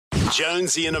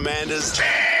Jonesy and Amanda's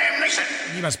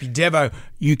You must be Devo.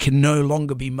 You can no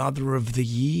longer be Mother of the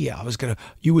Year.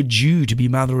 You were due to be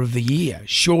Mother of the Year,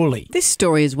 surely. This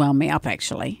story has wound me up,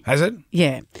 actually. Has it?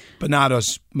 Yeah.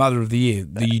 Bernardo's Mother of the Year,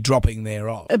 the dropping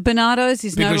thereof. Bernardo's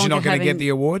is no longer because you're not going to get the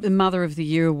award? the Mother of the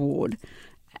Year award.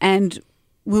 And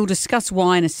we'll discuss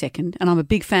why in a second. And I'm a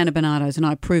big fan of Bernardo's and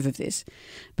I approve of this.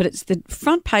 But it's the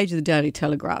front page of the Daily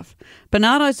Telegraph.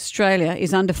 Bernardo's Australia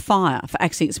is under fire for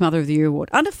axing its Mother of the Year award.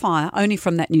 Under fire only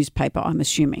from that newspaper, I'm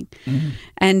assuming. Mm-hmm.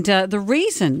 And the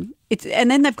reason...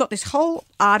 And then they've got this whole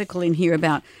article in here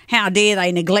about how dare they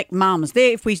neglect mums.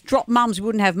 If we drop mums, we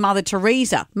wouldn't have Mother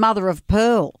Teresa, Mother of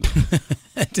Pearl.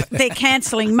 They're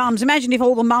cancelling mums. Imagine if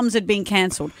all the mums had been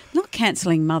cancelled. Not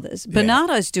cancelling mothers. Yeah.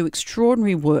 Bernardo's do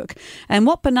extraordinary work. And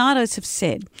what Bernardo's have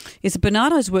said is that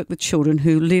Bernardo's work with children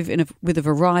who live with a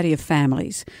variety of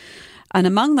families. And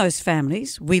among those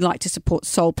families, we like to support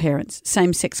sole parents,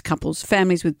 same-sex couples,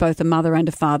 families with both a mother and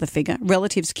a father figure,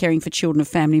 relatives caring for children of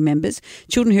family members,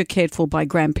 children who are cared for by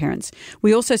grandparents.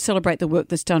 We also celebrate the work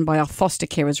that's done by our foster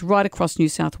carers right across New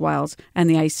South Wales and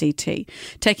the ACT.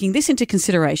 Taking this into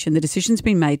consideration, the decision's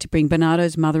been made to bring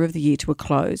Bernardo's Mother of the Year to a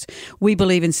close. We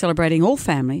believe in celebrating all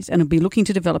families and will be looking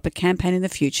to develop a campaign in the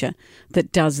future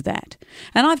that does that.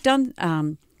 And I've done...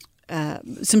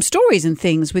 some stories and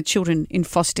things with children in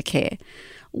foster care.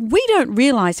 We don't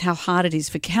realise how hard it is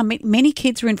for how many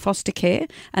kids are in foster care,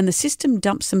 and the system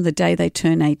dumps them the day they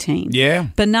turn 18. Yeah.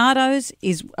 Bernardo's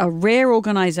is a rare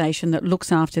organisation that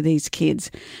looks after these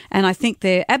kids, and I think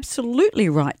they're absolutely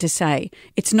right to say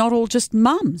it's not all just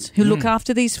mums who look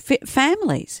after these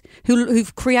families, who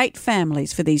create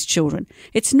families for these children.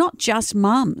 It's not just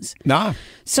mums. No,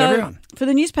 so everyone. For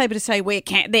the newspaper to say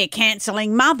they're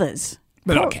cancelling mothers.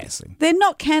 They're not cancelling. They're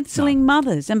not cancelling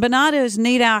mothers. And Bernardo's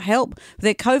need our help.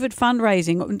 Their COVID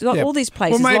fundraising, all these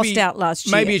places lost out last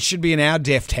year. Maybe it should be in our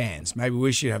deft hands. Maybe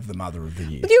we should have the Mother of the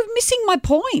Year. But you're missing my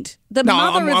point. The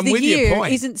Mother of the Year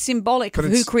isn't symbolic of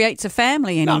who creates a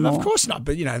family anymore. No, of course not.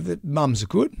 But, the mums are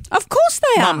good. Of course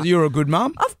they are. You're a good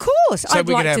mum. Of course. So I'd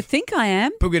like to think I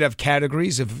am. But we'd have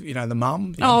categories of, the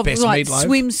mum. Best meatloaf.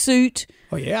 Swimsuit.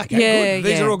 Oh, yeah. Okay, good.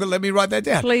 These are all good. Let me write that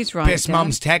down. Please write Best it down.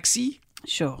 mum's taxi.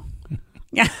 Sure.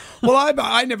 Well,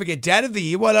 I never get Dad of the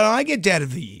Year. Why don't I get Dad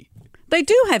of the Year? They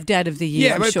do have Dad of the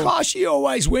Year, I'm but sure. Klashy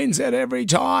always wins it every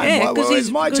time. Yeah, because he's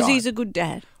he's a good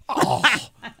dad. Oh.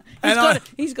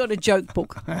 He's got a joke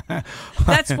book.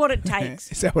 That's what it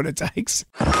takes. Is that what it takes?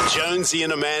 Jonesy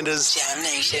and Amanda's Jam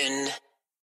Nation.